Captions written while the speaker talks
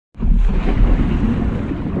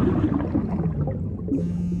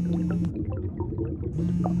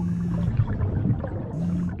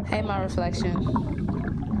Okay, my reflection.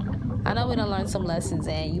 I know we done learned some lessons,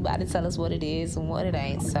 and you about to tell us what it is and what it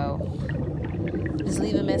ain't. So just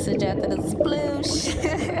leave a message after the sploosh.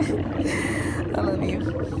 I love you.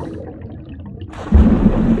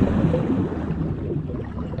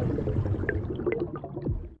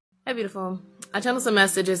 Hey, beautiful. I channeled some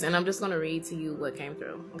messages, and I'm just going to read to you what came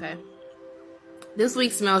through, okay? This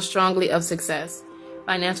week smells strongly of success,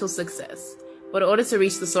 financial success. But in order to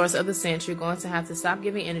reach the source of the scent, you're going to have to stop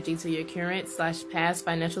giving energy to your current/past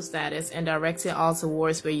financial status and direct it all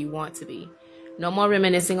towards where you want to be. No more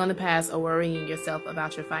reminiscing on the past or worrying yourself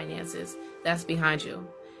about your finances. That's behind you.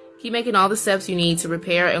 Keep making all the steps you need to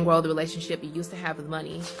repair and grow the relationship you used to have with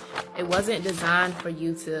money. It wasn't designed for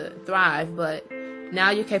you to thrive, but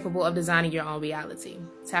now you're capable of designing your own reality.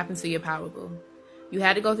 Tap into your power, boo. You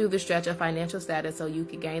had to go through the stretch of financial status so you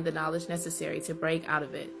could gain the knowledge necessary to break out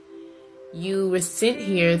of it. You were sent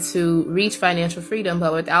here to reach financial freedom,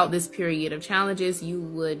 but without this period of challenges, you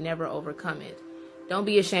would never overcome it. Don't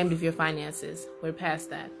be ashamed of your finances. We're past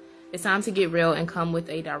that. It's time to get real and come with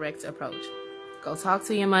a direct approach. Go talk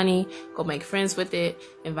to your money. Go make friends with it.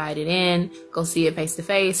 Invite it in. Go see it face to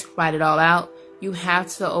face. Write it all out. You have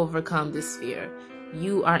to overcome this fear.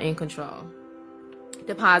 You are in control.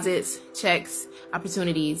 Deposits, checks,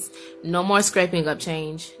 opportunities. No more scraping up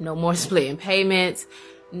change. No more splitting payments.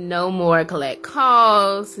 No more collect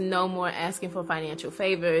calls. No more asking for financial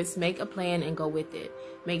favors. Make a plan and go with it.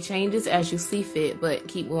 Make changes as you see fit, but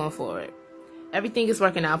keep going forward. Everything is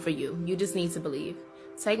working out for you. You just need to believe.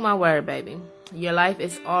 Take my word, baby. Your life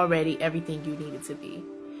is already everything you need it to be.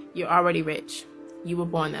 You're already rich. You were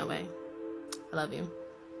born that way. I love you.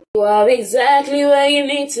 You are exactly where you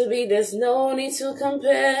need to be. There's no need to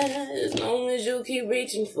compare. As long as you keep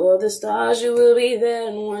reaching for the stars, you will be there.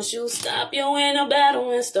 And once you stop your inner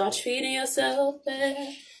battle and start treating yourself fair,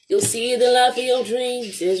 you'll see the life of your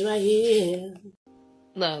dreams is right here.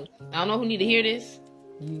 Look, I don't know who need to hear this.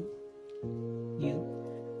 You.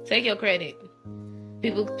 Take your credit.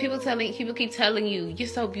 People keep telling you, you're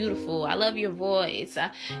so beautiful. I love your voice.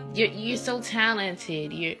 You're so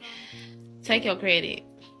talented. Take your credit.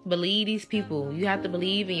 Believe these people. You have to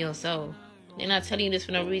believe in yourself. They're not telling you this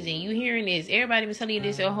for no reason. You hearing this. Everybody been telling you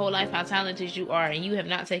this your whole life, how talented you are, and you have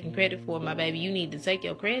not taken credit for it, my baby. You need to take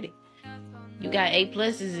your credit. You got A+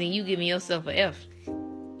 and you giving yourself an F.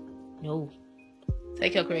 No.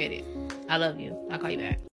 Take your credit. I love you. I'll call you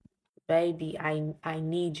back. Baby, I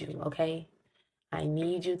need you, okay? I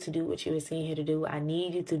need you to do what you were sent here to do. I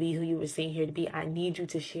need you to be who you were sent here to be. I need you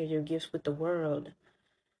to share your gifts with the world.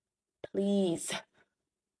 Please.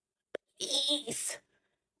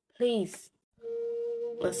 Please.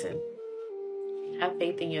 Listen. Have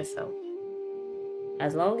faith in yourself.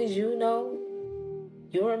 As long as you know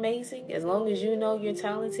you're amazing, as long as you know you're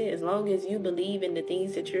talented, as long as you believe in the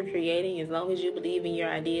things that you're creating, as long as you believe in your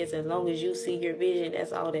ideas, as long as you see your vision,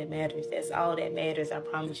 that's all that matters. That's all that matters. I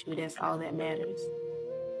promise you, that's all that matters.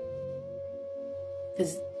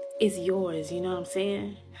 Because it's yours, you know what I'm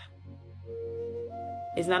saying?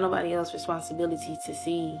 It's not nobody else's responsibility to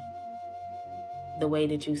see the way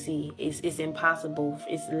that you see. It's impossible.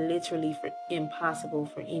 It's literally impossible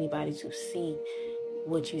for anybody to see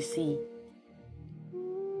what you see.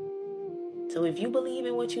 So if you believe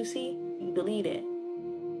in what you see, you believe it.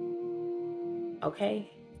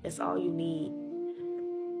 Okay? That's all you need.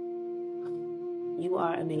 You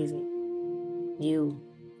are amazing. You.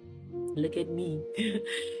 Look at me.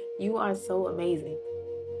 You are so amazing.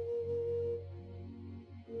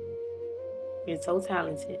 You're so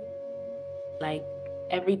talented. Like,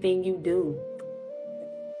 everything you do.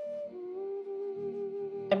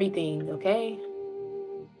 Everything, okay?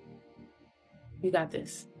 You got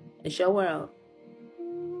this. It's your world.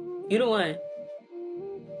 You the one.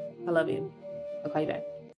 I love you. I'll call you back.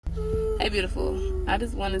 Hey, beautiful. I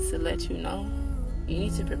just wanted to let you know you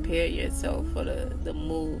need to prepare yourself for the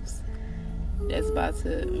moves that's about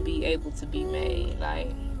to be able to be made.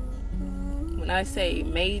 Like, when I say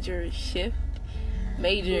major shift,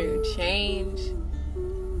 major change,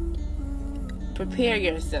 prepare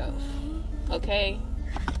yourself, okay?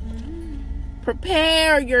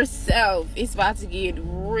 Prepare yourself. It's about to get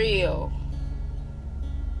real.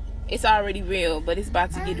 It's already real, but it's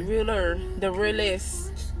about to get realer, the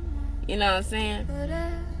realest. You know what I'm saying?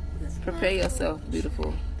 Prepare yourself,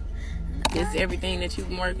 beautiful. It's everything that you've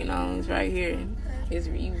been working on is right here.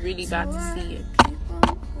 You really about to see it.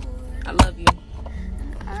 I love you.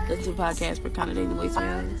 Listen to the podcast for Kind of Daily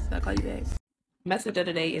Voicemails. I'll call you back. Message of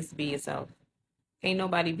the day is be yourself. Ain't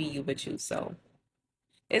nobody be you but you, so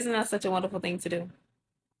isn't that such a wonderful thing to do?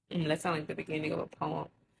 That sounds like the beginning of a poem.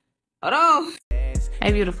 Hold on.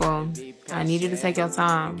 Hey, beautiful. I need you to take your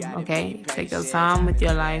time, okay? Take your time with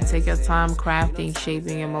your life. Take your time crafting,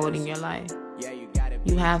 shaping, and molding your life.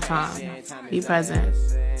 You have time. Be present.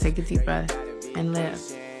 Take a deep breath and live.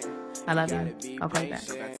 I love you. I'll play back.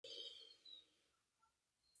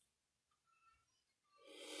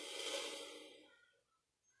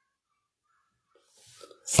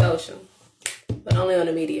 Social, but only on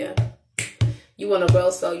the media. You want to grow,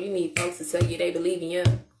 so you need folks to tell you they believe in you.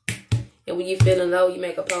 And when you feeling low, you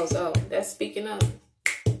make a post. Oh, that's speaking up.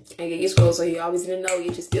 And you scroll, so you always in the know,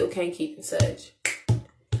 you just still can't keep in touch.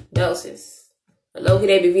 Doses. The low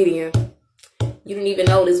they be reading you. You don't even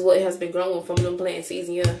notice what has been growing from them plant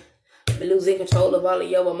season. You been losing control of all of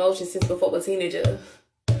your emotions since before a teenager.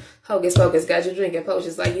 Hocus pocus, got you drinking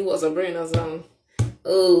potions like you was a brain or something.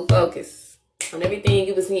 Ooh, focus on everything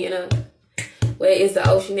you was hitting up. Where is the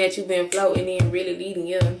ocean that you've been floating in really leading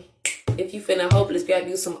you? If you feeling hopeless, grab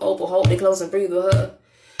you some opal, hold it close and breathe with her.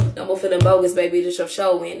 No more feeling bogus, baby, just your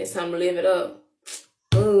show in. It's time to live it up.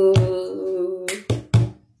 Ooh.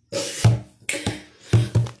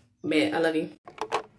 Man, I love you.